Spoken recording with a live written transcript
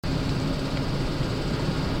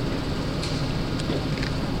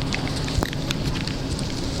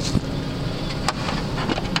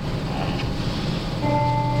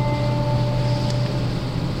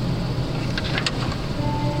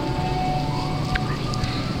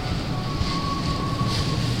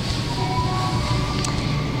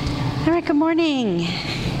right, good morning.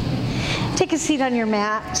 Take a seat on your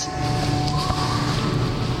mat.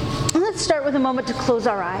 And let's start with a moment to close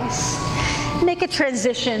our eyes. Make a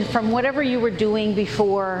transition from whatever you were doing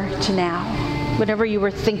before to now, whatever you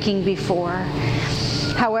were thinking before,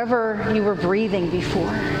 however you were breathing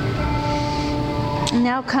before. And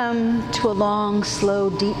now come to a long,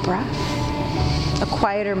 slow, deep breath, a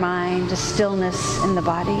quieter mind, a stillness in the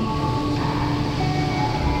body.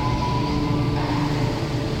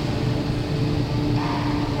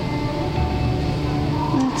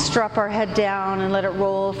 Let's drop our head down and let it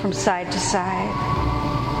roll from side to side.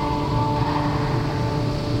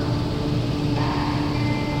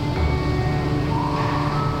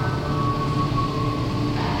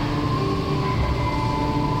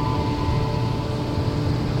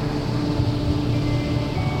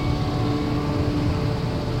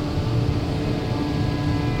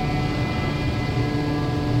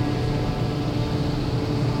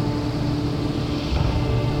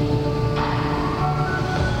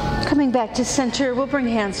 Coming back to center, we'll bring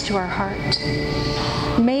hands to our heart.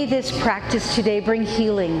 May this practice today bring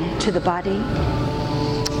healing to the body,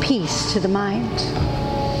 peace to the mind,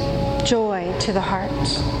 joy to the heart,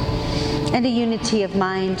 and a unity of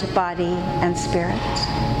mind, body, and spirit.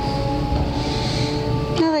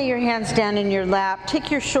 Now lay your hands down in your lap. Take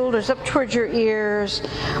your shoulders up towards your ears.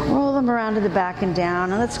 Roll them around to the back and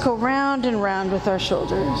down. And let's go round and round with our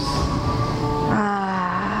shoulders.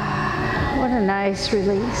 What a nice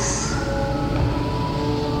release.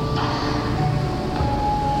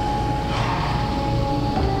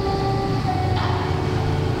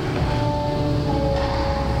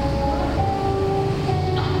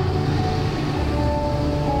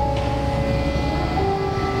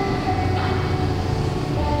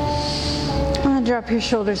 And drop your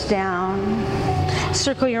shoulders down.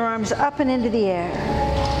 Circle your arms up and into the air.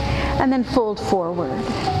 And then fold forward.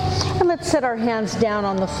 And let's set our hands down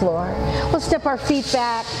on the floor. We'll step our feet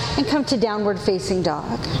back and come to downward facing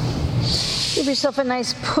dog. Give yourself a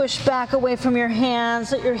nice push back away from your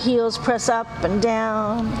hands. Let your heels press up and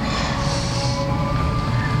down.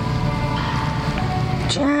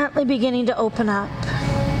 Gently beginning to open up.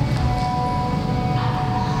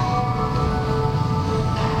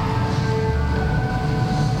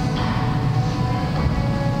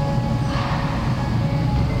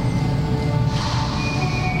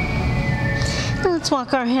 Let's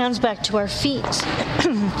walk our hands back to our feet.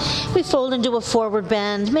 We fold into a forward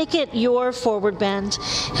bend. Make it your forward bend.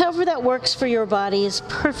 However that works for your body is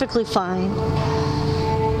perfectly fine.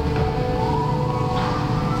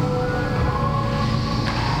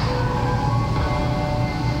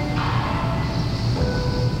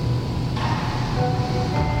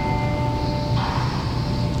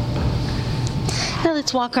 Now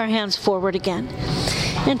let's walk our hands forward again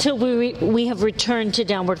until we have returned to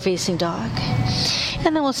downward facing dog.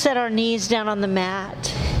 And then we'll set our knees down on the mat.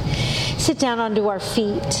 Sit down onto our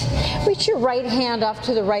feet. Reach your right hand off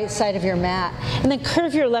to the right side of your mat. And then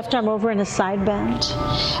curve your left arm over in a side bend.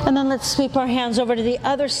 And then let's sweep our hands over to the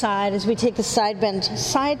other side as we take the side bend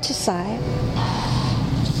side to side.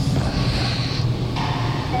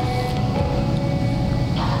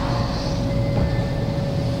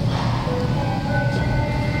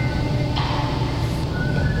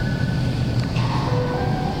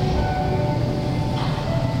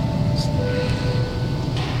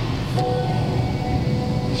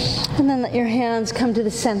 And then let your hands come to the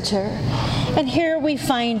center. And here we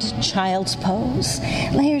find child's pose.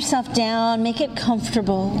 Lay yourself down, make it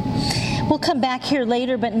comfortable. We'll come back here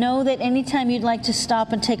later, but know that anytime you'd like to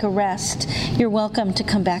stop and take a rest, you're welcome to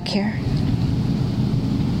come back here.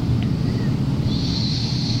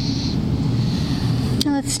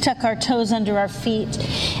 Now let's tuck our toes under our feet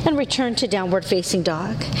and return to downward facing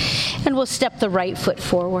dog. And we'll step the right foot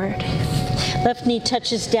forward. Left knee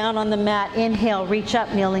touches down on the mat. Inhale, reach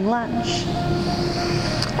up, kneeling lunge.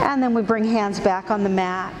 And then we bring hands back on the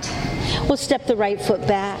mat. We'll step the right foot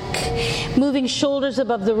back. Moving shoulders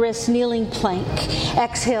above the wrists, kneeling plank.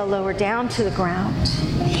 Exhale, lower down to the ground.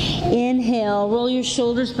 Inhale, roll your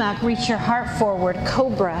shoulders back, reach your heart forward,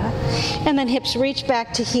 cobra. And then hips reach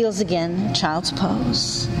back to heels again, child's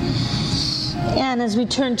pose. And as we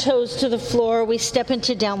turn toes to the floor, we step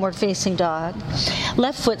into downward facing dog.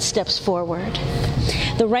 Left foot steps forward.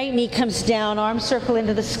 The right knee comes down, arms circle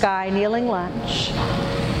into the sky, kneeling lunge.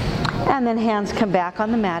 And then hands come back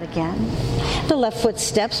on the mat again. The left foot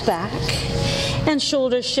steps back. And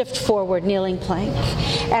shoulders shift forward, kneeling plank.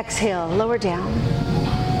 Exhale, lower down.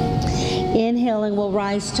 Inhaling, we'll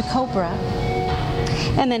rise to cobra.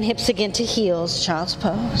 And then hips again to heels, child's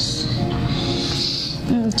pose.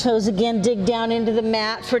 Toes again dig down into the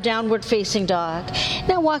mat for downward facing dog.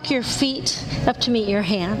 Now walk your feet up to meet your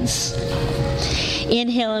hands.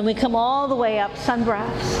 Inhale, and we come all the way up, sun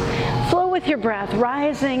breaths. Flow with your breath,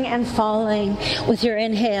 rising and falling with your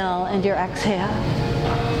inhale and your exhale.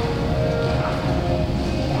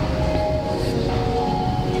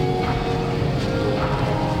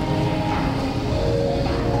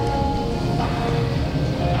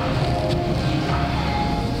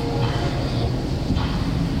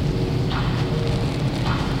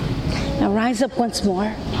 Now rise up once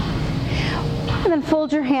more. And then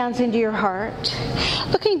fold your hands into your heart.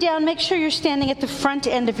 Looking down, make sure you're standing at the front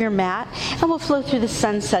end of your mat, and we'll flow through the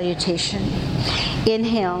sun salutation.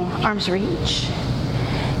 Inhale, arms reach.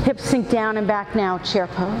 Hips sink down and back now, chair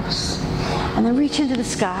pose. And then reach into the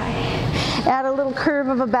sky. Add a little curve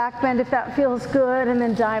of a back bend if that feels good, and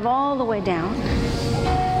then dive all the way down.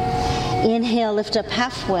 Inhale, lift up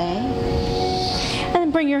halfway. And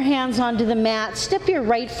then bring your hands onto the mat. Step your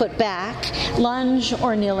right foot back, lunge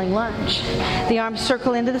or kneeling lunge. The arms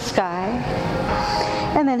circle into the sky.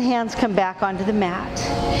 And then hands come back onto the mat.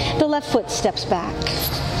 The left foot steps back.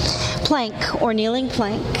 Plank or kneeling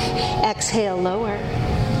plank. Exhale, lower.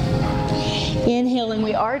 Inhaling,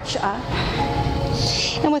 we arch up.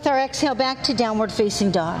 And with our exhale, back to downward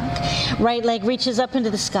facing dog. Right leg reaches up into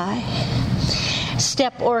the sky.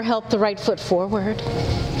 Step or help the right foot forward.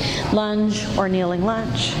 Lunge or kneeling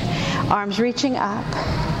lunge. Arms reaching up.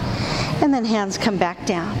 And then hands come back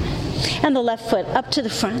down. And the left foot up to the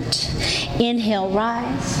front. Inhale,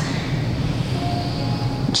 rise.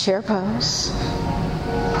 Chair pose.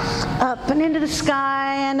 Up and into the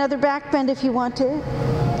sky. Another back bend if you want to.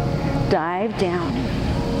 Dive down.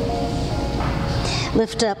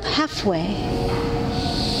 Lift up halfway.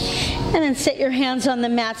 And then set your hands on the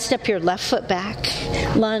mat. Step your left foot back.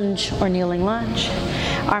 Lunge or kneeling lunge.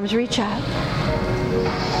 Arms reach up.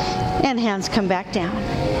 And hands come back down.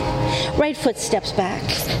 Right foot steps back.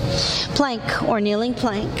 Plank or kneeling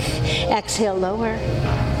plank. Exhale, lower.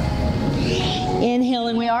 Inhale,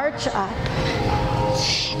 and we arch up.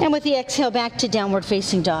 And with the exhale, back to downward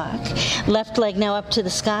facing dog. Left leg now up to the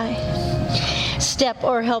sky. Step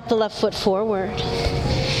or help the left foot forward.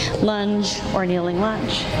 Lunge or kneeling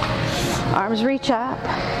lunge. Arms reach up.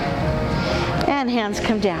 And hands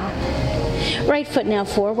come down. Right foot now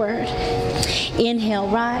forward. Inhale,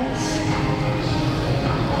 rise.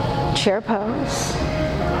 Chair pose.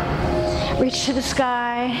 Reach to the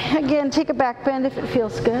sky. Again, take a back bend if it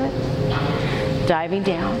feels good. Diving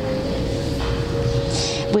down.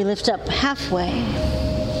 We lift up halfway.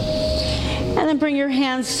 And then bring your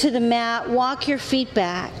hands to the mat. Walk your feet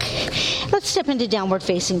back. Let's step into downward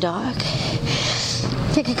facing dog.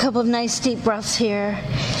 Take a couple of nice deep breaths here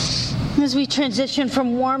as we transition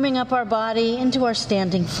from warming up our body into our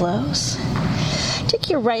standing flows. Take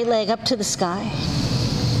your right leg up to the sky.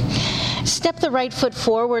 Step the right foot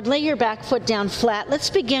forward. Lay your back foot down flat. Let's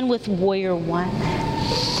begin with warrior one.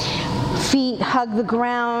 Feet hug the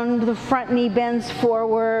ground. The front knee bends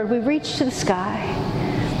forward. We reach to the sky.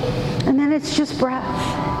 And then it's just breath.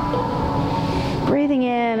 Breathing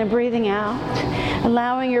in and breathing out.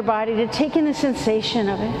 Allowing your body to take in the sensation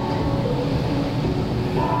of it.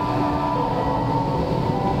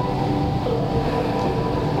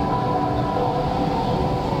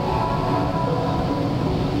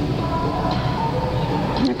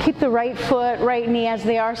 Keep the right foot, right knee as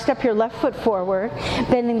they are. Step your left foot forward.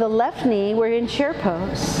 Bending the left knee, we're in chair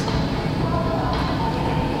pose.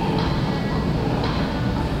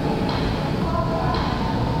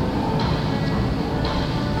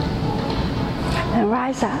 And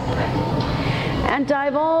rise up. And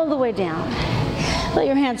dive all the way down. Let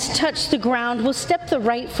your hands touch the ground. We'll step the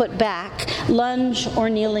right foot back. Lunge or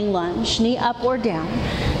kneeling lunge. Knee up or down.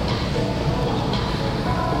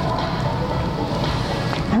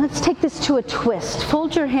 Let's take this to a twist.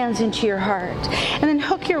 Fold your hands into your heart. And then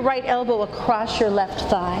hook your right elbow across your left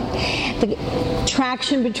thigh. The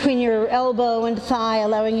traction between your elbow and thigh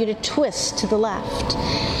allowing you to twist to the left.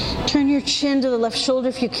 Turn your chin to the left shoulder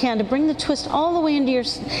if you can to bring the twist all the way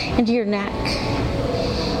into your neck.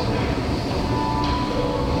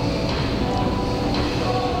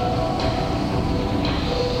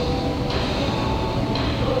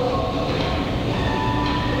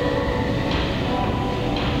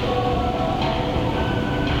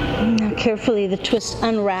 Carefully, the twist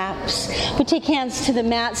unwraps. We take hands to the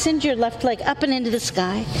mat. Send your left leg up and into the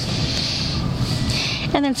sky.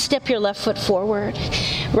 And then step your left foot forward.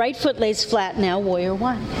 Right foot lays flat now, warrior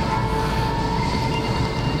one.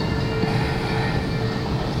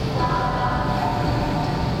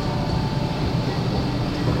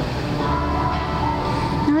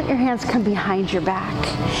 let your hands come behind your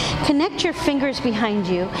back. Connect your fingers behind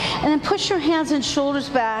you, and then push your hands and shoulders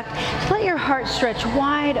back. Let your heart stretch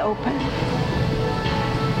wide open.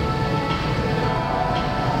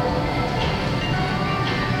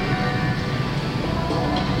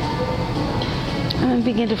 And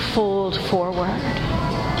begin to fold forward.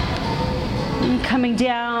 And coming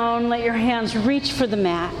down, let your hands reach for the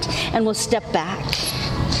mat, and we'll step back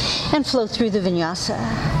and flow through the vinyasa.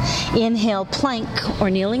 Inhale, plank or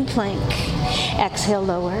kneeling plank. Exhale,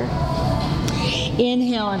 lower.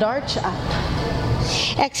 Inhale and arch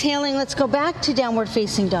up. Exhaling, let's go back to downward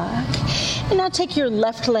facing dog. And now take your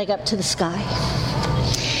left leg up to the sky.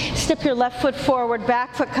 Step your left foot forward,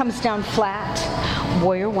 back foot comes down flat.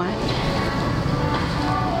 Warrior one.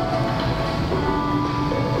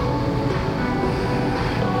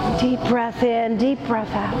 Deep breath in, deep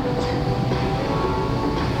breath out.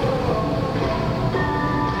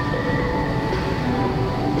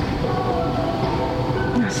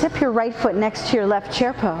 Step your right foot next to your left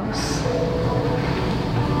chair pose.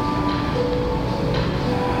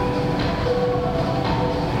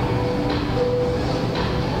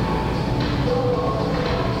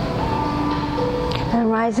 And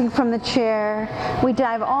rising from the chair, we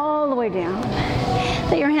dive all the way down.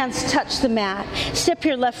 Let your hands touch the mat. Step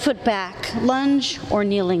your left foot back, lunge or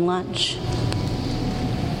kneeling lunge.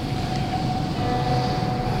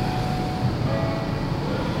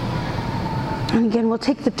 And again, we'll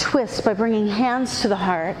take the twist by bringing hands to the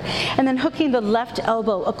heart and then hooking the left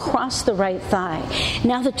elbow across the right thigh.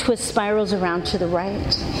 Now the twist spirals around to the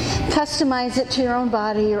right. Customize it to your own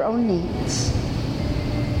body, your own needs.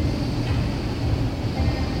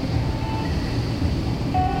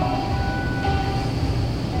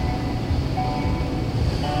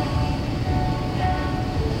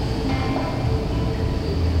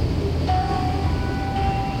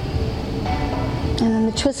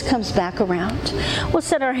 The twist comes back around. We'll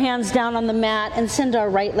set our hands down on the mat and send our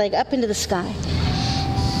right leg up into the sky.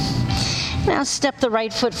 Now step the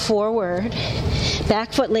right foot forward.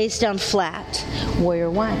 Back foot lays down flat.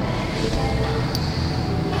 Warrior one.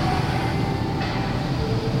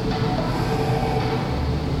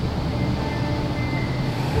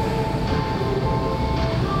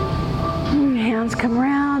 Hands come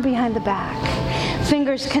around behind the back.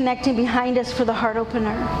 Fingers connecting behind us for the heart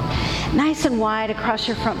opener. Nice and wide across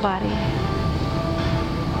your front body.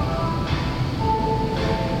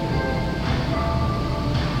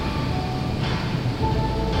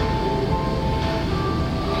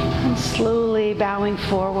 And slowly bowing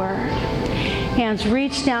forward. Hands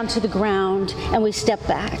reach down to the ground and we step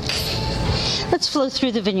back. Let's flow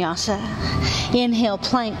through the vinyasa. Inhale,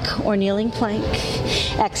 plank or kneeling plank.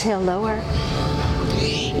 Exhale, lower.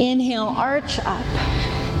 Inhale, arch up.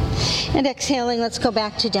 And exhaling, let's go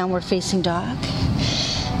back to downward facing dog.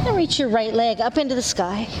 And reach your right leg up into the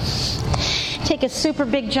sky. Take a super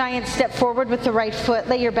big giant step forward with the right foot.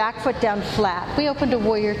 Lay your back foot down flat. We open to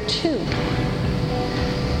warrior two.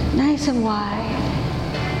 Nice and wide.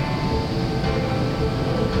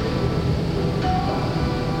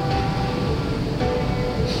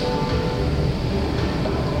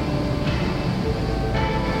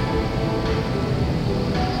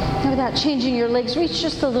 Without changing your legs, reach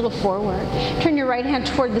just a little forward. Turn your right hand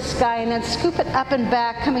toward the sky and then scoop it up and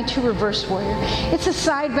back, coming to reverse warrior. It's a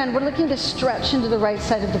side bend. We're looking to stretch into the right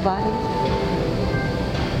side of the body.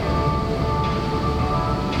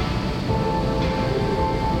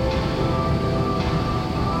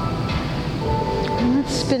 And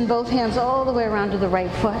let's spin both hands all the way around to the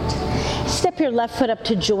right foot. Step your left foot up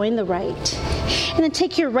to join the right. And then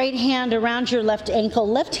take your right hand around your left ankle,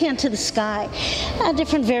 left hand to the sky. A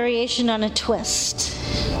different variation on a twist.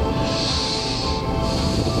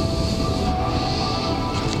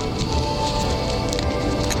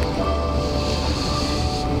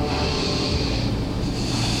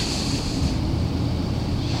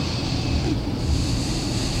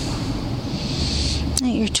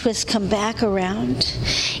 Let your twist come back around.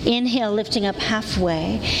 Inhale, lifting up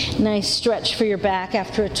halfway. Nice stretch for your back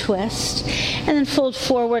after a twist. And then fold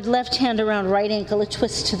forward, left hand around right ankle, a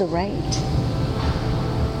twist to the right.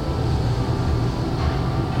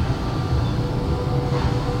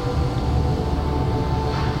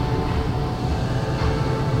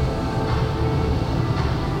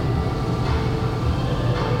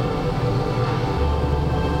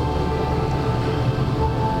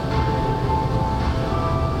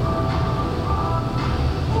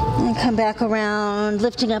 Come back around,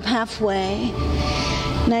 lifting up halfway.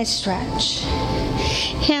 Nice stretch.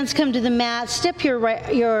 Hands come to the mat. Step your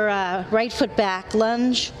right foot back,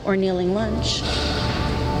 lunge or kneeling lunge.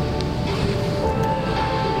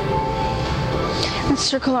 And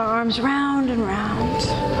Circle our arms round and round.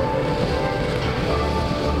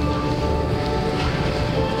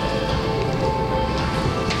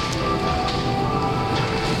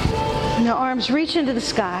 Now arms reach into the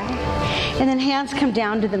sky, and then hands come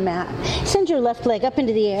down to the mat. Send your left leg up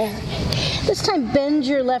into the air. This time bend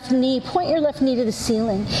your left knee, point your left knee to the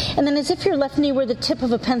ceiling, and then as if your left knee were the tip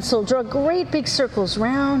of a pencil, draw great big circles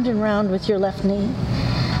round and round with your left knee.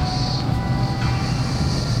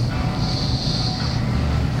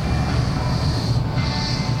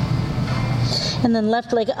 And then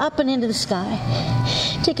left leg up and into the sky.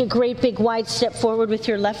 Take a great big wide step forward with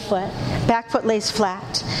your left foot. Back foot lays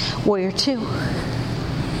flat. Warrior two.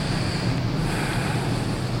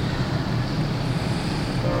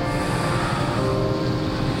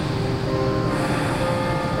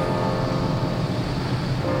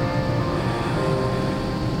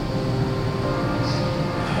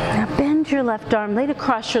 Now bend your left arm, lay it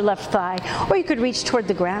across your left thigh, or you could reach toward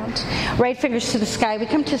the ground. Right fingers to the sky. We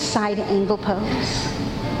come to side angle pose.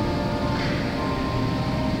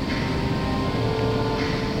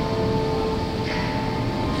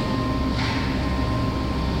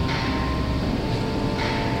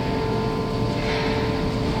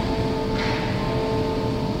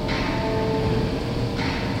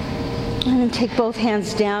 And then take both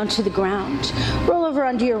hands down to the ground. Roll over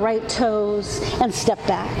onto your right toes and step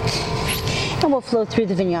back. And we'll flow through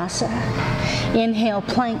the vinyasa. Inhale,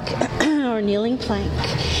 plank or kneeling plank.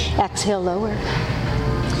 Exhale, lower.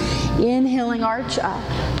 Inhaling, arch up.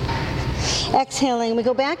 Exhaling, we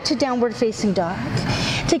go back to downward facing dog.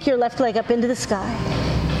 Take your left leg up into the sky.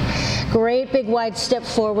 Great big wide step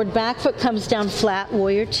forward. Back foot comes down flat.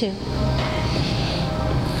 Warrior two.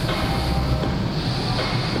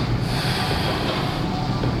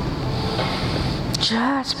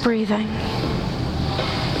 Just breathing.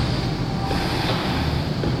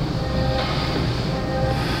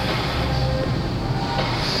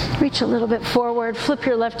 Reach a little bit forward, flip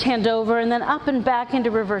your left hand over, and then up and back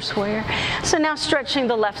into reverse warrior. So now stretching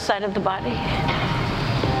the left side of the body.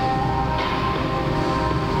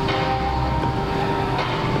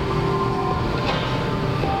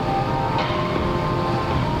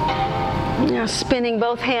 Now spinning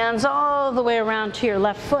both hands all the way around to your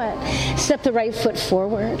left foot. Step the right foot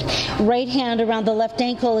forward. Right hand around the left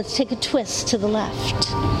ankle. Let's take a twist to the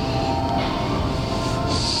left.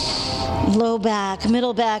 Low back,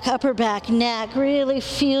 middle back, upper back, neck. Really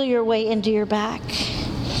feel your way into your back.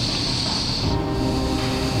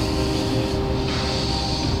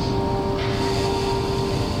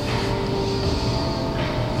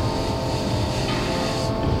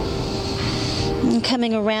 And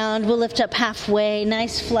coming around, we'll lift up halfway.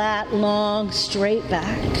 Nice, flat, long, straight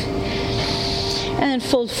back. And then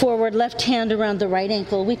fold forward, left hand around the right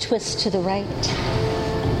ankle. We twist to the right.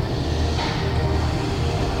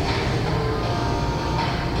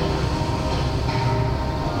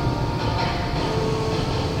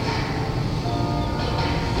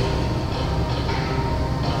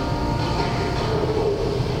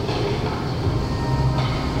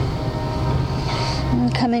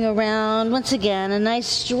 Coming around, once again, a nice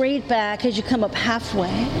straight back as you come up halfway.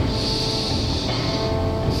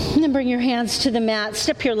 And then bring your hands to the mat,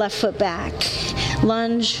 step your left foot back.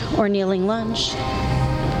 Lunge or kneeling lunge.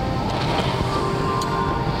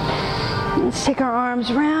 Let's take our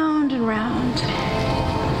arms round and round.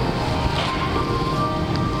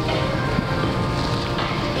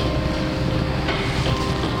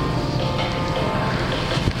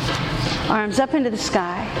 Arms up into the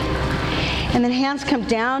sky. And then hands come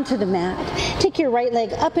down to the mat. Take your right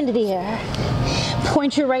leg up into the air.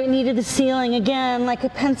 Point your right knee to the ceiling again like a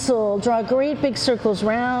pencil. Draw great big circles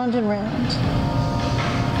round and round.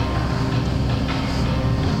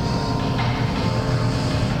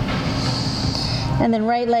 And then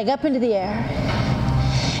right leg up into the air.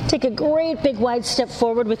 Take a great big wide step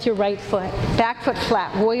forward with your right foot. Back foot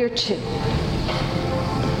flat, warrior two.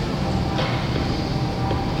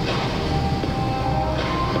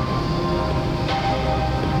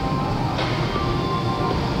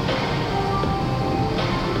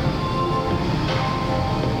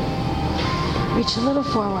 Reach a little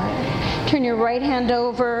forward. Turn your right hand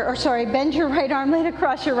over, bend your right arm, lay it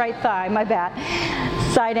across your right thigh, my bad.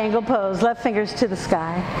 Side angle pose, left fingers to the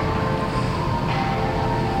sky.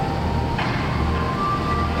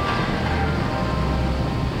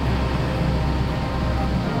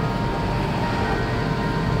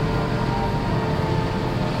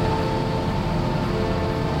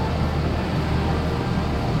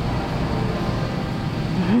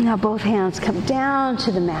 Now both hands come down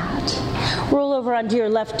to the mat. Roll over onto your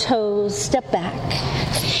left toes, step back.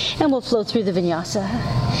 And we'll flow through the vinyasa.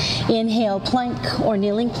 Inhale, plank or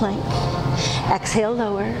kneeling plank. Exhale,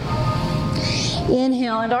 lower.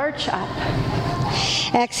 Inhale and arch up.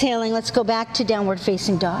 Exhaling, let's go back to downward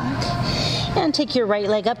facing dog. And take your right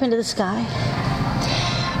leg up into the sky.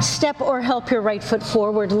 Step or help your right foot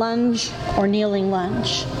forward, lunge or kneeling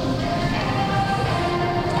lunge.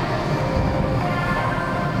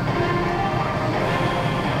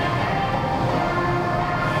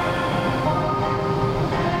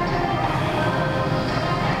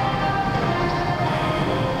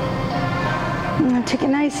 Take a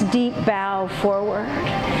nice deep bow forward,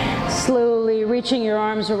 slowly reaching your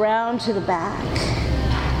arms around to the back.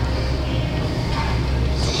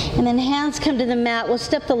 And then hands come to the mat. We'll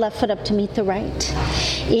step the left foot up to meet the right.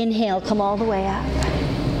 Inhale, come all the way up.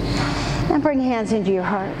 And bring hands into your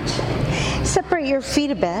heart. Separate your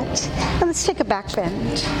feet a bit. And let's take a back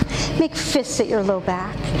bend. Make fists at your low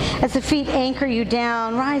back. As the feet anchor you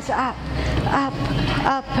down, rise up, up,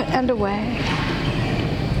 up, and away.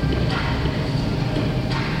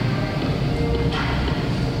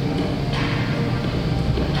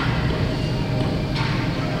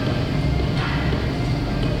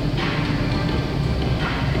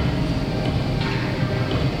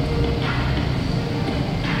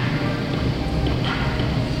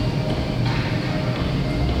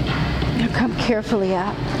 Come carefully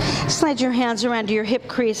up. Slide your hands around to your hip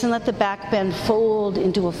crease and let the back bend fold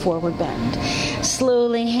into a forward bend.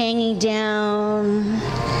 Slowly hanging down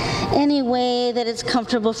any way that it's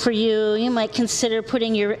comfortable for you. You might consider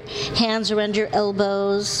putting your hands around your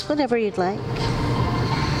elbows, whatever you'd like.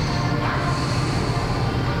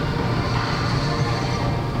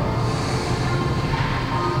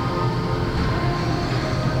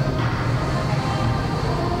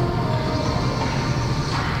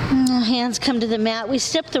 Hands come to the mat. We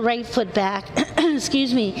step the right foot back.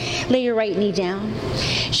 Excuse me. Lay your right knee down.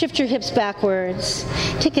 Shift your hips backwards.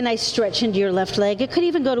 Take a nice stretch into your left leg. It could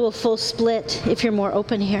even go to a full split if you're more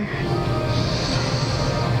open here.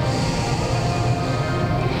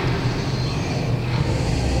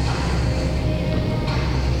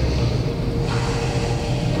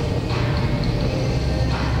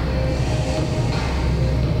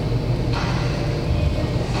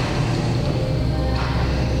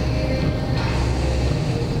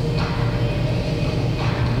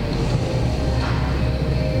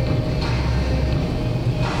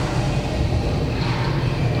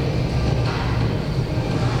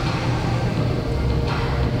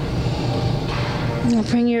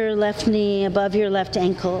 Bring your left knee above your left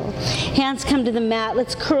ankle. Hands come to the mat.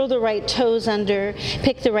 Let's curl the right toes under.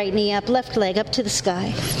 Pick the right knee up. Left leg up to the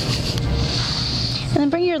sky. And then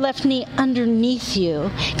bring your left knee underneath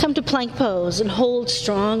you. Come to plank pose and hold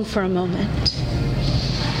strong for a moment.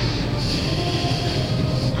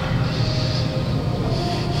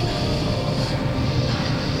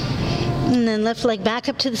 And then left leg back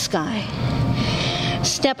up to the sky.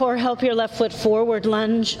 Step or help your left foot forward,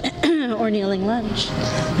 lunge or kneeling lunge.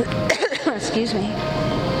 Excuse me.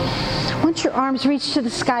 Once your arms reach to the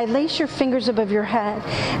sky, lace your fingers above your head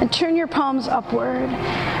and turn your palms upward.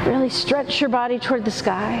 Really stretch your body toward the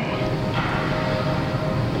sky.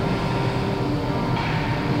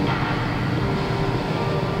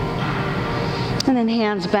 And then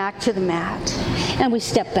hands back to the mat. And we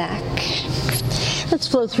step back. Let's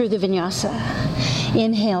flow through the vinyasa.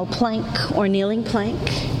 Inhale, plank or kneeling plank.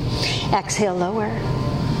 Exhale, lower.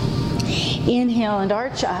 Inhale and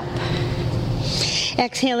arch up.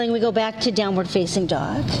 Exhaling, we go back to downward facing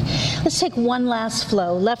dog. Let's take one last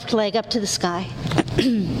flow. Left leg up to the sky.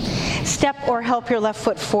 Step or help your left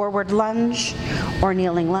foot forward, lunge or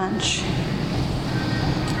kneeling lunge.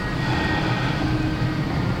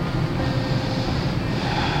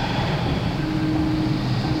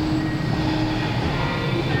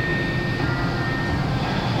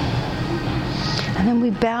 And then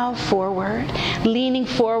we bow forward, leaning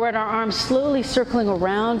forward, our arms slowly circling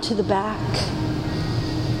around to the back.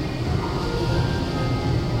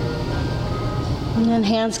 And then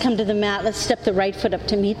hands come to the mat. Let's step the right foot up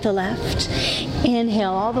to meet the left.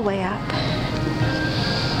 Inhale all the way up.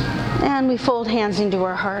 And we fold hands into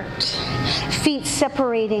our heart. Feet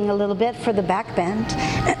separating a little bit for the back bend.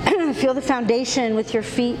 Feel the foundation with your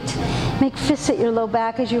feet. Make fists at your low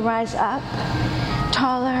back as you rise up.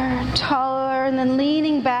 Taller, taller, and then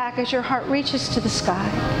leaning back as your heart reaches to the sky.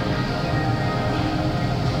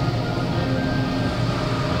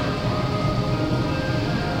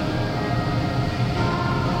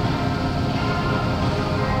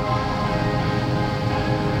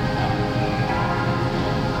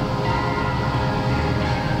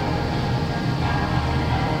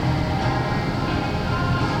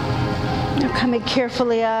 Coming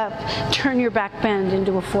carefully up, turn your back bend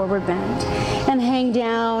into a forward bend. And hang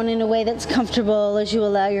down in a way that's comfortable as you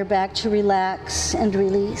allow your back to relax and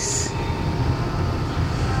release.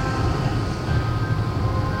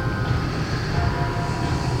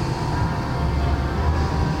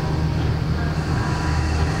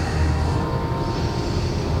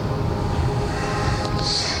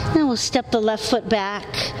 Then we'll step the left foot back.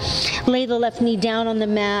 Lay the left knee down on the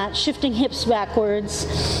mat, shifting hips backwards.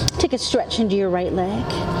 Take a stretch into your right leg.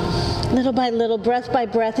 Little by little, breath by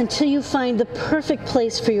breath, until you find the perfect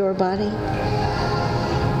place for your body.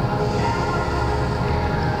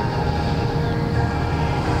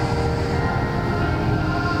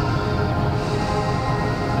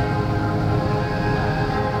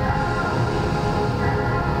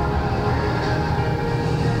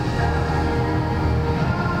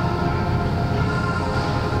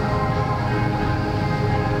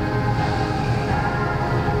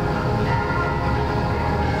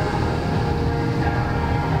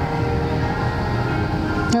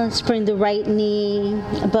 Let's bring the right knee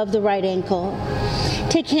above the right ankle.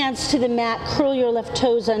 Take hands to the mat, curl your left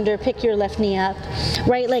toes under, pick your left knee up,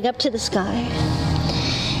 right leg up to the sky.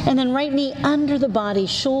 And then right knee under the body,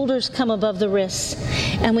 shoulders come above the wrists,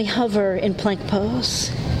 and we hover in plank pose.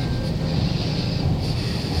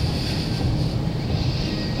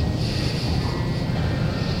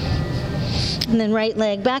 And then right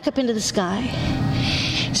leg back up into the sky.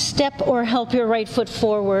 Step or help your right foot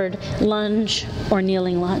forward, lunge or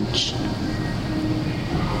kneeling lunge.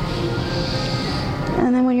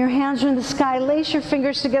 And then when your hands are in the sky, lace your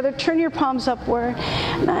fingers together, turn your palms upward.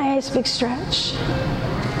 Nice big stretch.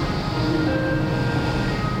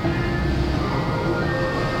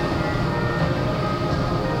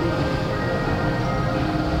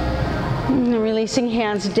 And releasing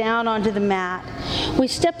hands down onto the mat. We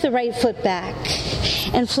step the right foot back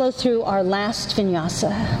and flow through our last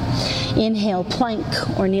vinyasa. Inhale, plank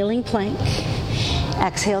or kneeling plank.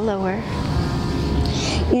 Exhale, lower.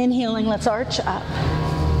 Inhaling, let's arch up.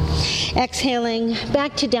 Exhaling,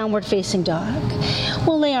 back to downward facing dog.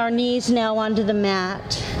 We'll lay our knees now onto the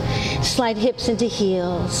mat, slide hips into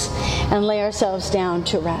heels, and lay ourselves down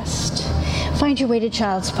to rest. Find your way to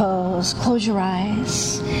child's pose. Close your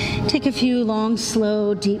eyes. Take a few long,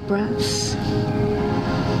 slow, deep breaths.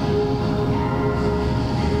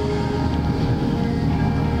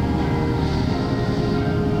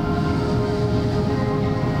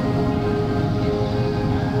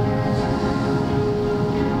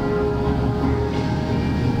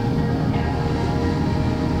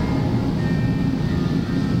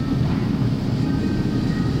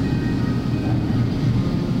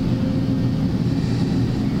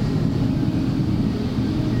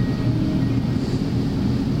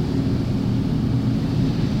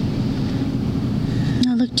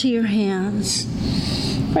 To your hands.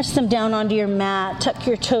 Press them down onto your mat, tuck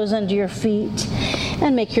your toes under your feet,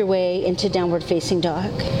 and make your way into downward facing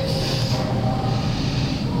dog.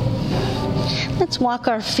 Let's walk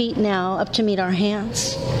our feet now up to meet our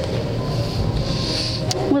hands.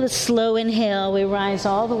 With a slow inhale, we rise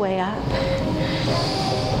all the way up,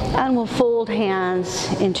 and we'll fold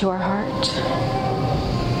hands into our heart.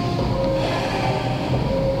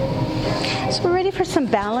 So we're ready for some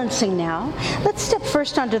balancing now. Let's step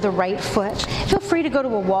first onto the right foot. Feel free to go to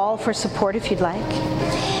a wall for support if you'd like.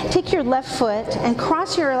 Take your left foot and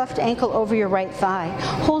cross your left ankle over your right thigh,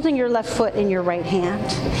 holding your left foot in your right hand.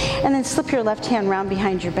 And then slip your left hand round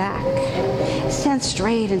behind your back. Stand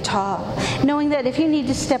straight and tall, knowing that if you need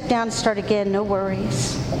to step down and start again, no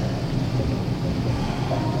worries.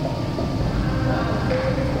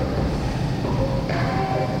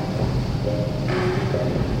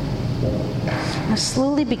 Now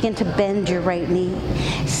slowly begin to bend your right knee,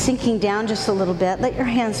 sinking down just a little bit. Let your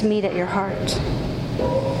hands meet at your heart.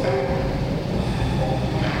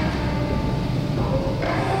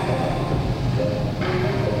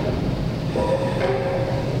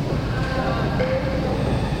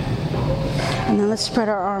 And then let's spread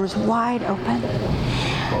our arms wide open.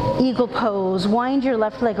 Eagle pose. Wind your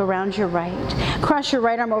left leg around your right. Cross your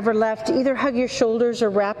right arm over left. Either hug your shoulders or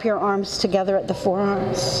wrap your arms together at the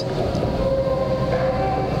forearms.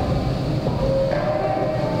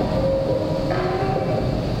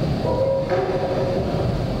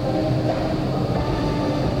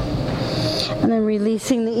 And then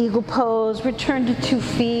releasing the eagle pose, return to 2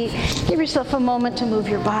 feet. Give yourself a moment to move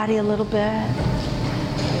your body a little bit.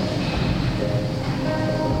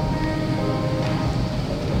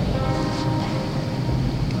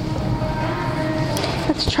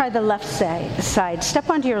 Let's try the left side. Step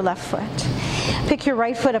onto your left foot. Pick your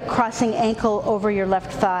right foot up, crossing ankle over your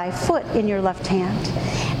left thigh, foot in your left hand.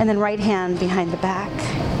 And then right hand behind the back.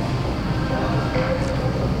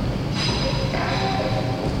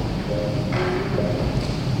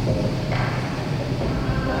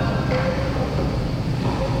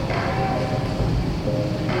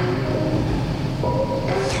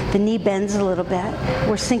 The knee bends a little bit.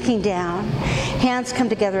 We're sinking down. Hands come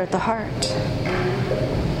together at the heart.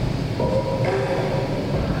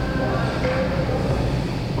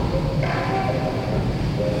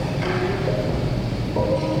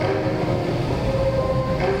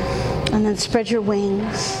 And then spread your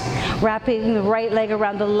wings. Wrapping the right leg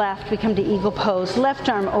around the left, we come to eagle pose. Left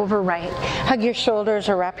arm over right. Hug your shoulders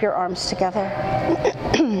or wrap your arms together.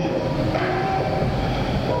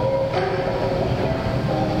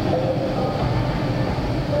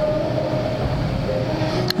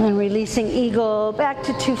 And then releasing eagle, back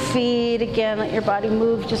to 2 feet. Again, let your body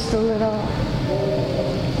move just a little.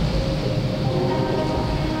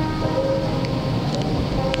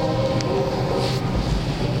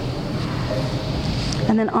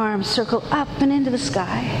 And then arms circle up and into the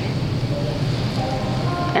sky.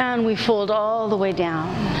 And we fold all the way down.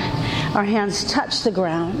 Our hands touch the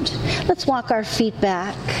ground. Let's walk our feet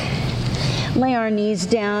back. Lay our knees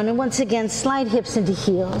down, and once again, slide hips into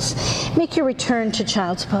heels. Make your return to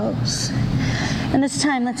child's pose. And this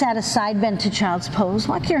time, let's add a side bend to child's pose.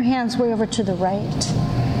 Walk your hands way over to the right.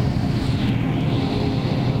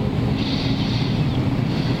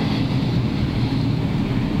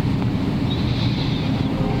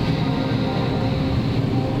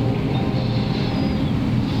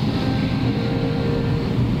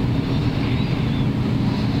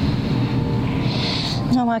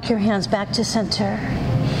 Now walk your hands back to center,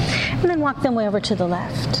 and then walk them way over to the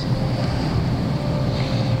left.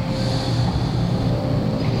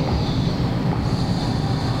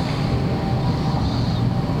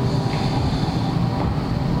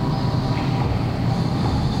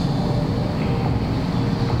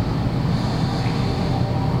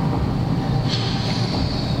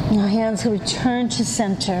 Now hands return to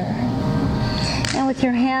center. And with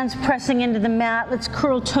your hands pressing into the mat, let's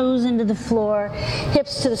curl toes into the floor,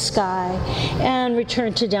 hips to the sky, and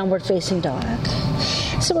return to downward facing dog.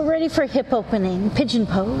 So we're ready for hip opening, pigeon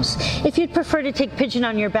pose. If you'd prefer to take pigeon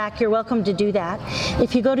on your back, you're welcome to do that.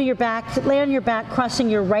 If you go to your back, lay on your back, crossing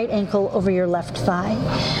your right ankle over your left thigh.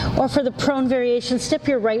 Or for the prone variation, step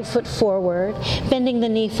your right foot forward, bending the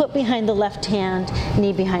knee, foot behind the left hand,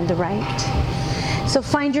 knee behind the right. So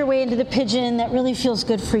find your way into the pigeon that really feels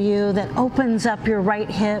good for you, that opens up your right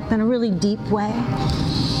hip in a really deep way.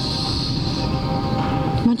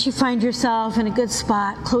 Once you find yourself in a good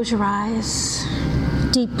spot, close your eyes.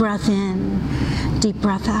 Deep breath in, deep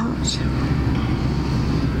breath out.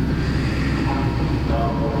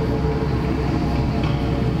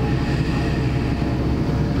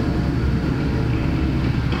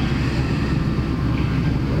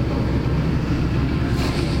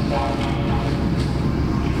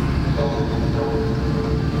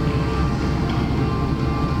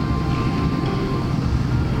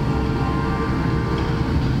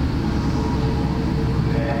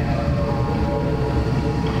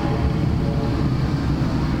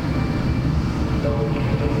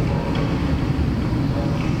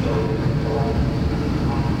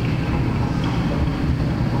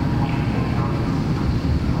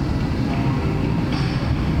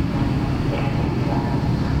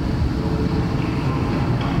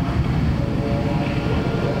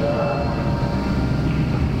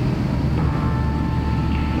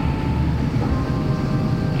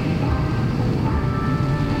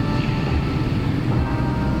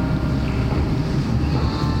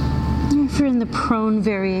 If you're in the prone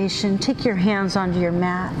variation, take your hands onto your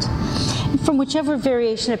mat. And from whichever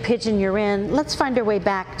variation of pigeon you're in, let's find our way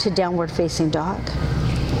back to downward facing dog.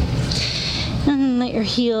 And let your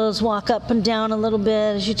heels walk up and down a little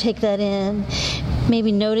bit as you take that in.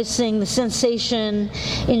 Maybe noticing the sensation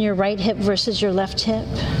in your right hip versus your left hip.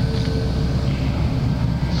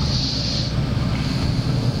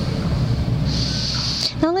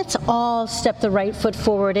 Now let's all step the right foot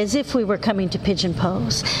forward as if we were coming to pigeon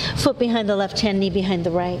pose. Foot behind the left hand, knee behind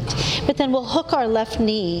the right. But then we'll hook our left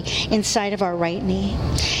knee inside of our right knee.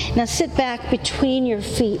 Now sit back between your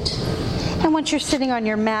feet. And once you're sitting on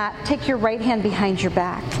your mat, take your right hand behind your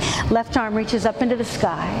back. Left arm reaches up into the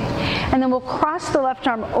sky. And then we'll cross the left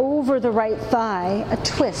arm over the right thigh, a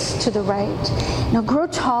twist to the right. Now grow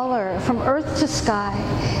taller from earth to sky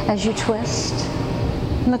as you twist.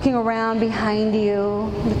 Looking around behind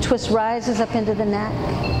you, the twist rises up into the neck.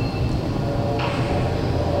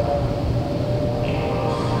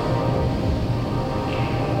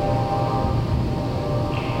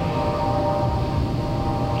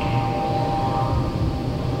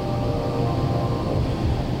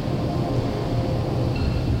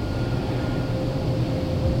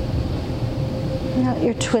 Now let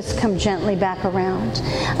your twist come gently back around.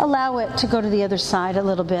 Allow it to go to the other side a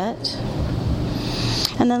little bit.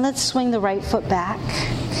 And then let's swing the right foot back.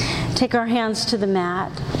 Take our hands to the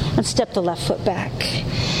mat and step the left foot back.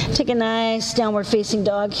 Take a nice downward facing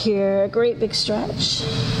dog here, a great big stretch.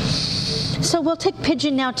 So we'll take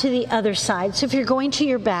pigeon now to the other side. So if you're going to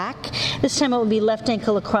your back, this time it will be left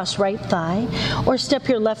ankle across right thigh, or step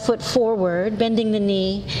your left foot forward, bending the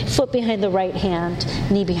knee, foot behind the right hand,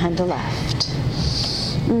 knee behind the left.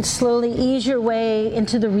 And slowly ease your way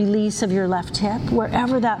into the release of your left hip,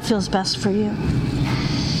 wherever that feels best for you.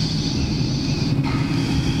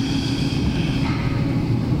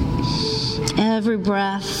 Every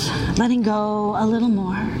breath, letting go a little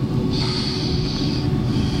more.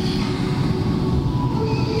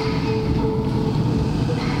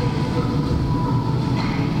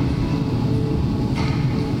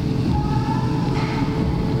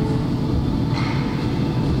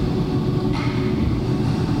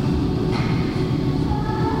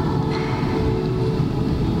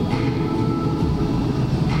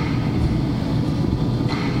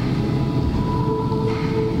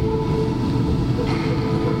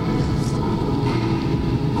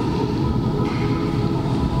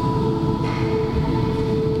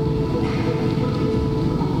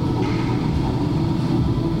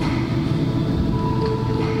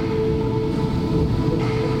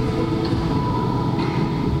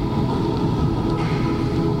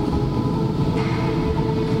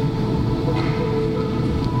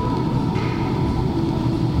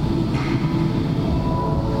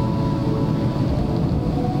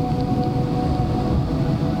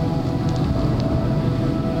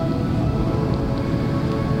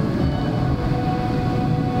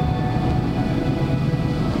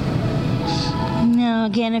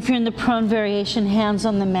 Again, if you're in the prone variation, hands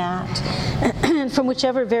on the mat. And from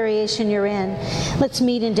whichever variation you're in, let's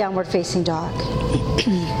meet in downward facing dog.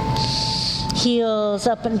 Heels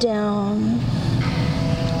up and down.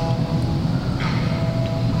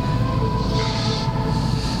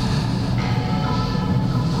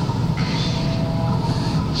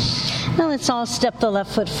 Now let's all step the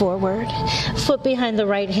left foot forward. Foot behind the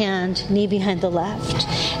right hand, knee behind the left.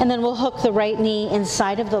 And then we'll hook the right knee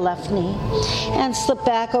inside of the left knee and slip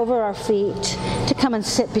back over our feet to come and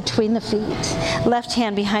sit between the feet. Left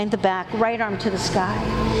hand behind the back, right arm to the sky.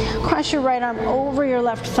 Cross your right arm over your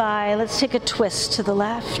left thigh. Let's take a twist to the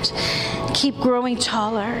left. Keep growing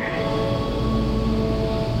taller.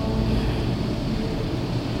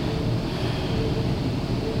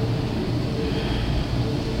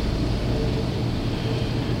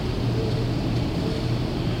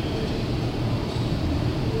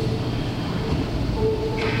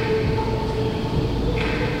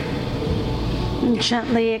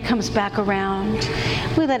 Gently, it comes back around.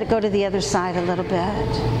 We let it go to the other side a little bit.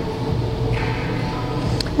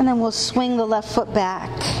 And then we'll swing the left foot back.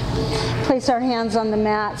 Place our hands on the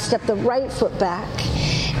mat, step the right foot back.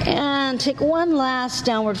 And take one last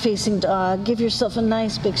downward facing dog. Give yourself a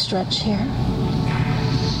nice big stretch here.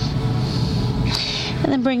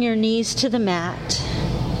 And then bring your knees to the mat.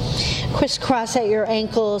 Crisscross at your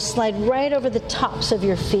ankles, slide right over the tops of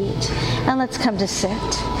your feet. And let's come to sit.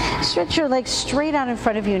 Stretch your legs straight out in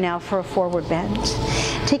front of you now for a forward bend.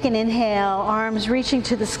 Take an inhale, arms reaching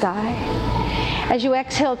to the sky. As you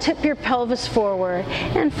exhale, tip your pelvis forward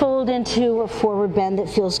and fold into a forward bend that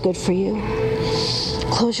feels good for you.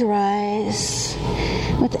 Close your eyes.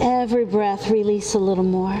 With every breath, release a little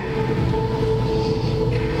more.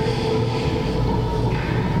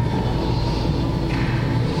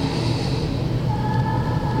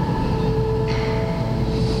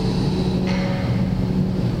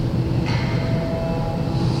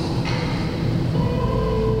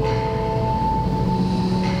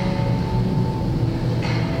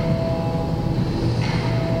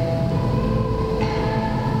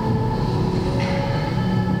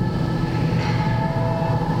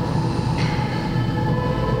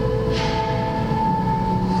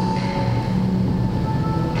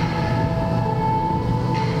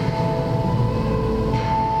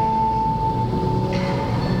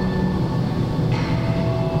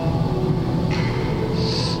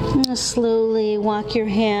 Slowly walk your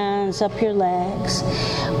hands up your legs.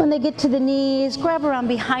 When they get to the knees, grab around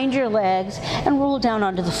behind your legs and roll down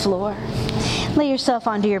onto the floor. Lay yourself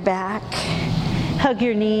onto your back. Hug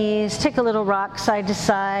your knees. Take a little rock side to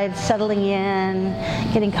side, settling in,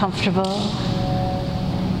 getting comfortable.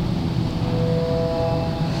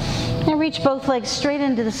 Now reach both legs straight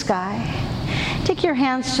into the sky. Take your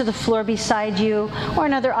hands to the floor beside you, or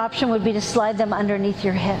another option would be to slide them underneath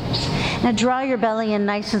your hips. Now draw your belly in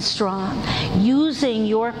nice and strong. using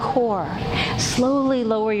your core. Slowly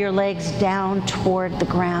lower your legs down toward the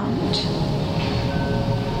ground.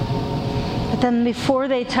 But then before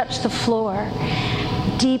they touch the floor,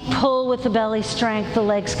 deep pull with the belly strength, the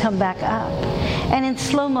legs come back up. And in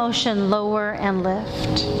slow motion, lower and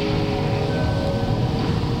lift.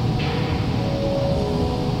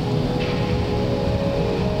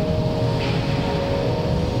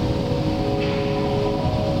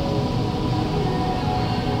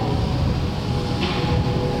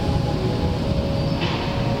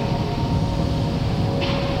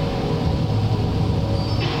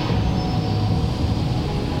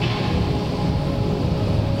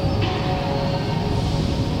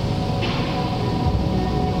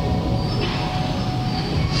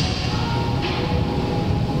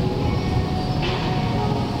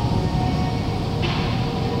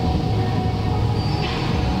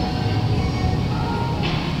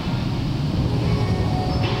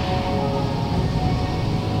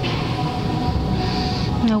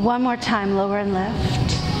 One more time, lower and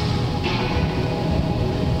lift.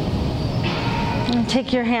 And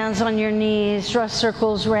take your hands on your knees, draw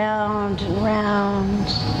circles round and round.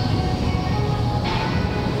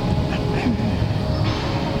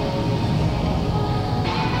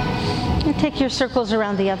 And take your circles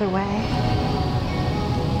around the other way.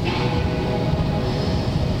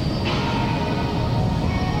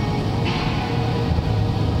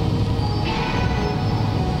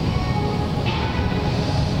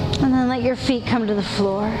 And then let your feet come to the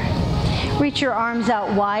floor. Reach your arms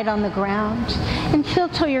out wide on the ground and feel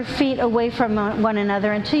till your feet away from one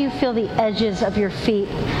another until you feel the edges of your feet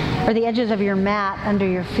or the edges of your mat under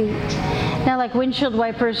your feet. Now, like windshield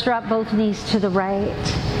wipers, drop both knees to the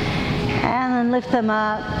right and then lift them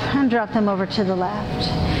up and drop them over to the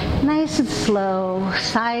left. Nice and slow,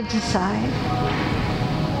 side to side.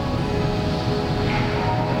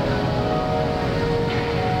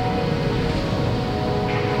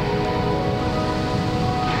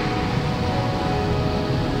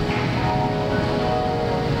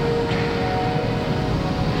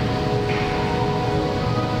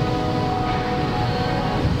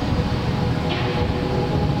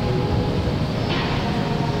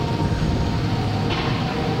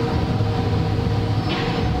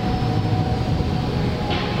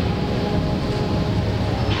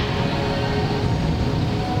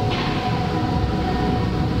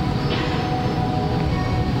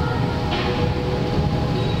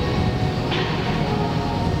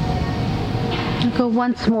 Go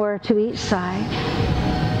once more to each side.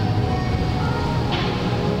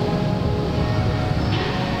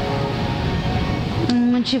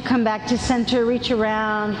 And once you come back to center, reach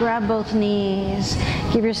around, grab both knees,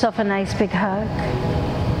 give yourself a nice big hug.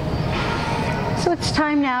 So it's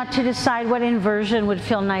time now to decide what inversion would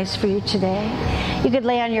feel nice for you today. You could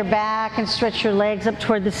lay on your back and stretch your legs up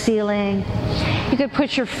toward the ceiling. You could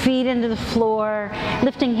put your feet into the floor,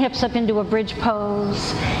 lifting hips up into a bridge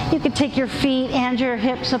pose. You could take your feet and your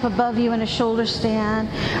hips up above you in a shoulder stand.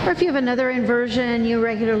 Or if you have another inversion you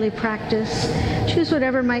regularly practice, choose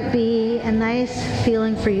whatever might be a nice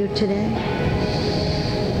feeling for you today.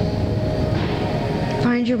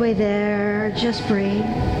 Find your way there, just breathe.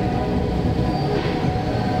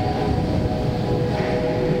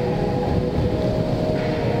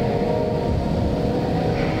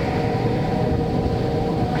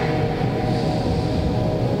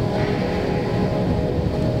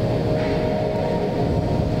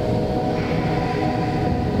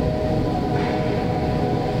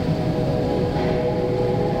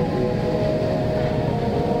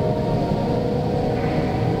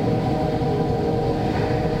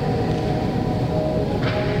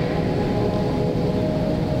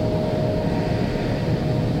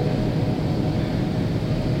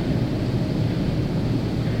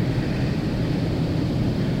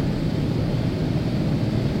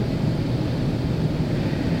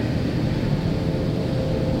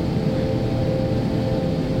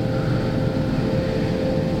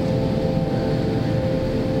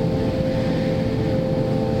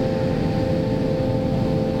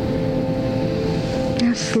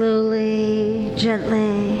 Slowly,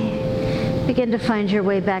 gently, begin to find your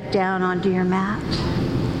way back down onto your mat.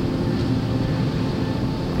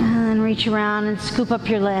 And then reach around and scoop up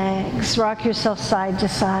your legs. Rock yourself side to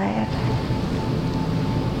side.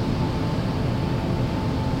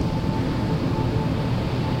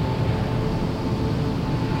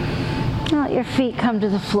 Now let your feet come to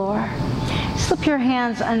the floor. Slip your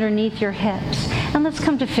hands underneath your hips. And let's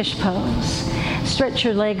come to fish pose. Stretch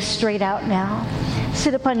your legs straight out now.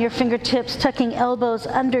 Sit up on your fingertips, tucking elbows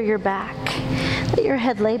under your back. Let your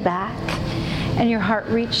head lay back and your heart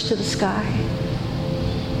reach to the sky.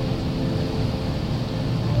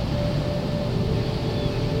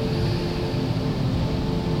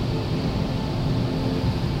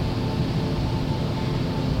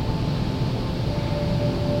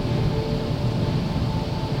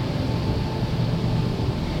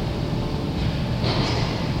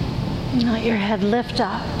 Let your head lift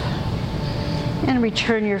up and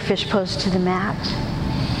return your fish pose to the mat.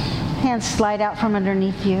 Hands slide out from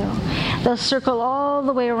underneath you. They'll circle all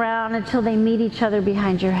the way around until they meet each other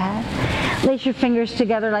behind your head. Lace your fingers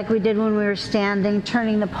together like we did when we were standing,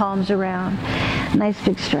 turning the palms around. Nice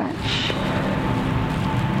big stretch.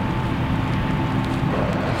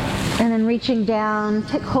 And then reaching down,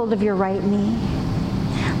 take hold of your right knee.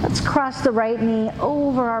 Let's cross the right knee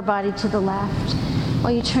over our body to the left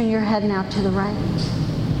while you turn your head now to the right.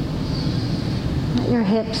 Let your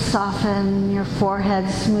hips soften, your forehead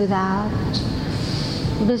smooth out.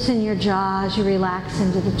 Loosen your jaw as you relax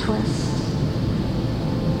into the twist.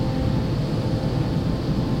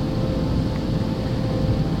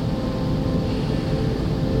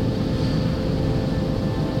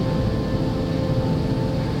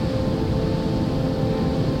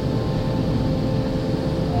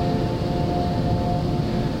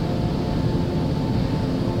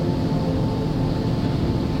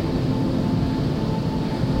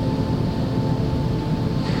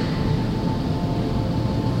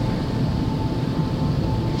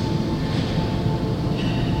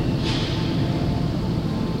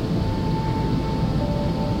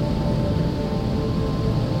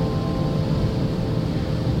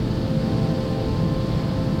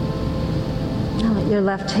 Your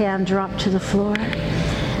left hand drop to the floor.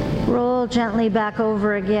 Roll gently back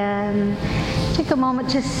over again. Take a moment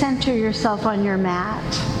to center yourself on your mat.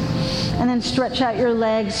 And then stretch out your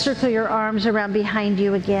legs, circle your arms around behind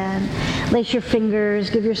you again. Lace your fingers,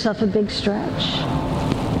 give yourself a big stretch.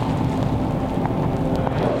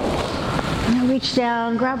 Now reach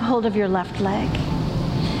down, grab hold of your left leg.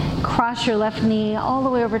 Cross your left knee all the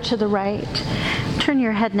way over to the right. Turn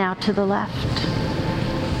your head now to the left.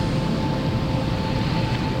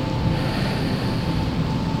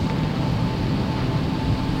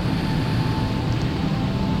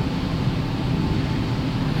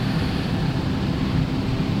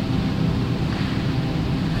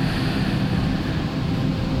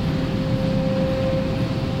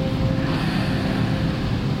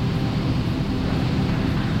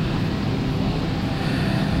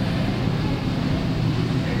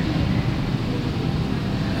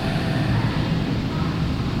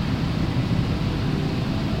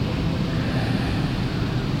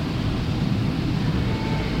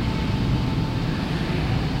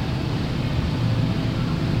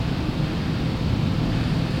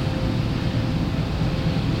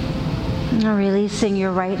 Now releasing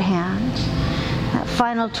your right hand. That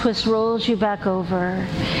final twist rolls you back over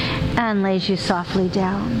and lays you softly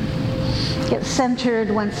down. Get centered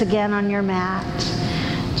once again on your mat.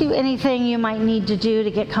 Do anything you might need to do to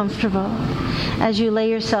get comfortable as you lay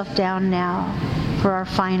yourself down now for our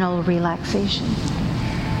final relaxation.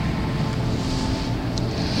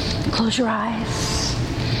 Close your eyes.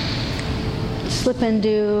 Slip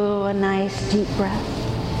into a nice deep breath.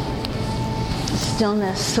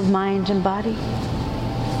 Stillness of mind and body.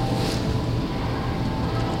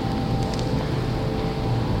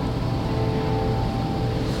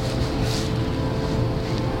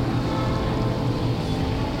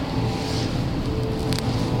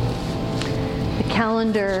 The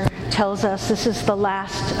calendar tells us this is the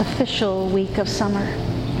last official week of summer.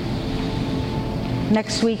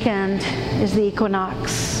 Next weekend is the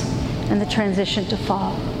equinox and the transition to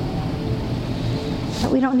fall. But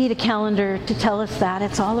we don't need a calendar to tell us that.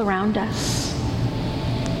 It's all around us.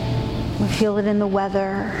 We feel it in the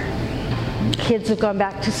weather. Kids have gone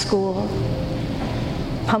back to school.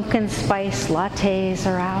 Pumpkin spice lattes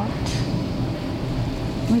are out.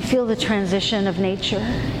 We feel the transition of nature.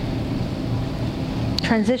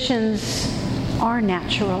 Transitions are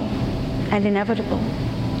natural and inevitable.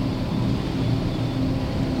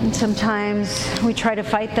 And sometimes we try to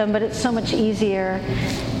fight them, but it's so much easier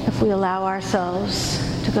if we allow ourselves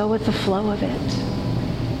to go with the flow of it.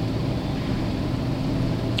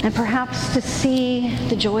 And perhaps to see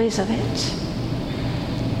the joys of it.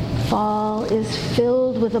 Fall is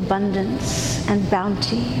filled with abundance and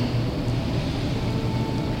bounty.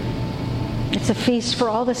 It's a feast for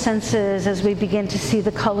all the senses as we begin to see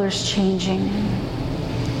the colors changing.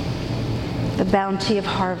 The bounty of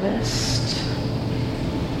harvest.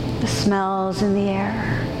 The smells in the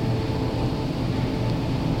air.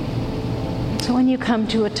 So when you come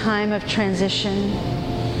to a time of transition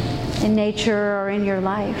in nature or in your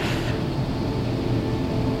life,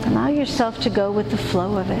 allow yourself to go with the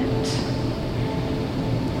flow of it.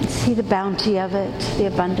 And see the bounty of it, the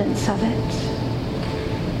abundance of it.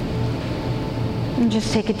 And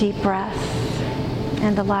just take a deep breath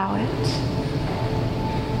and allow it.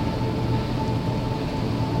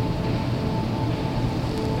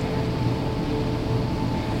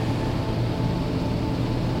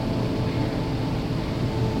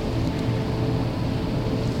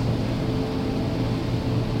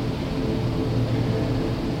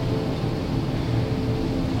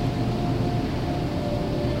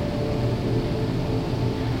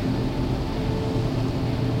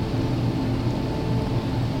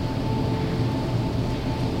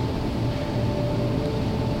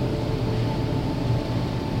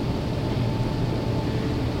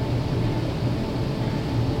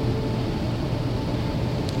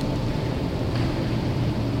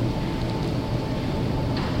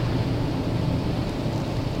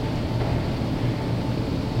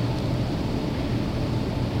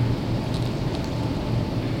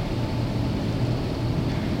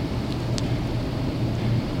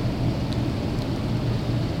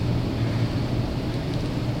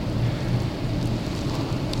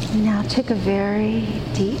 Now take a very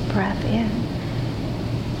deep breath in.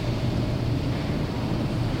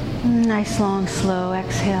 Nice, long, slow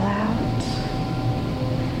exhale out.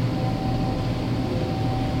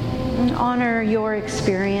 And honor your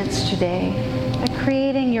experience today by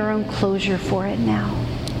creating your own closure for it now.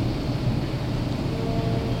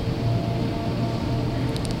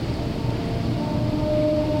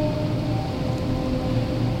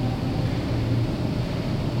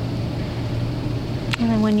 And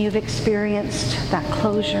then when you've experienced that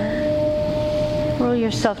closure, roll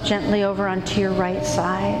yourself gently over onto your right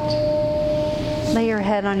side. Lay your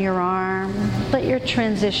head on your arm. Let your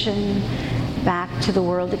transition back to the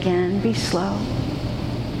world again be slow.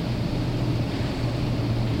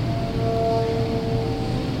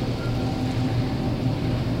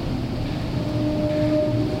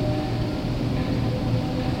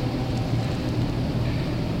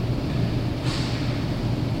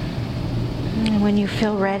 And when you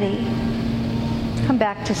feel ready, come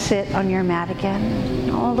back to sit on your mat again,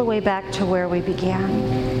 all the way back to where we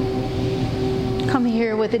began. Come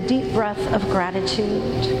here with a deep breath of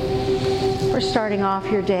gratitude for starting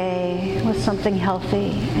off your day with something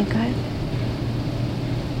healthy and good.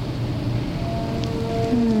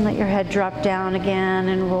 And let your head drop down again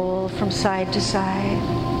and roll from side to side.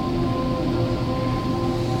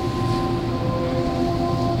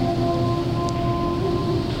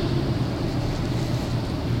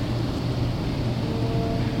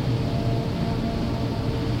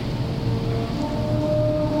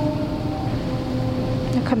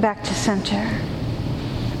 Come back to center.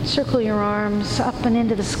 Circle your arms up and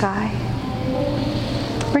into the sky.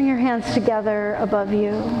 Bring your hands together above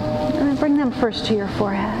you and then bring them first to your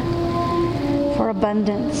forehead for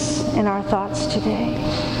abundance in our thoughts today.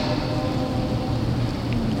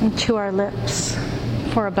 And to our lips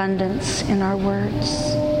for abundance in our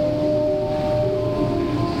words.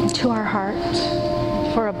 And to our heart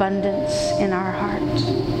for abundance in our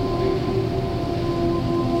heart.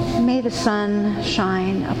 May the sun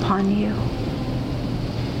shine upon you.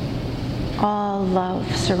 All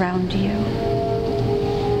love surround you.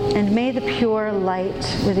 And may the pure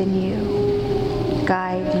light within you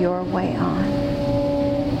guide your way on.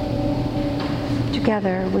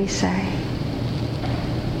 Together we say,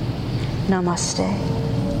 Namaste.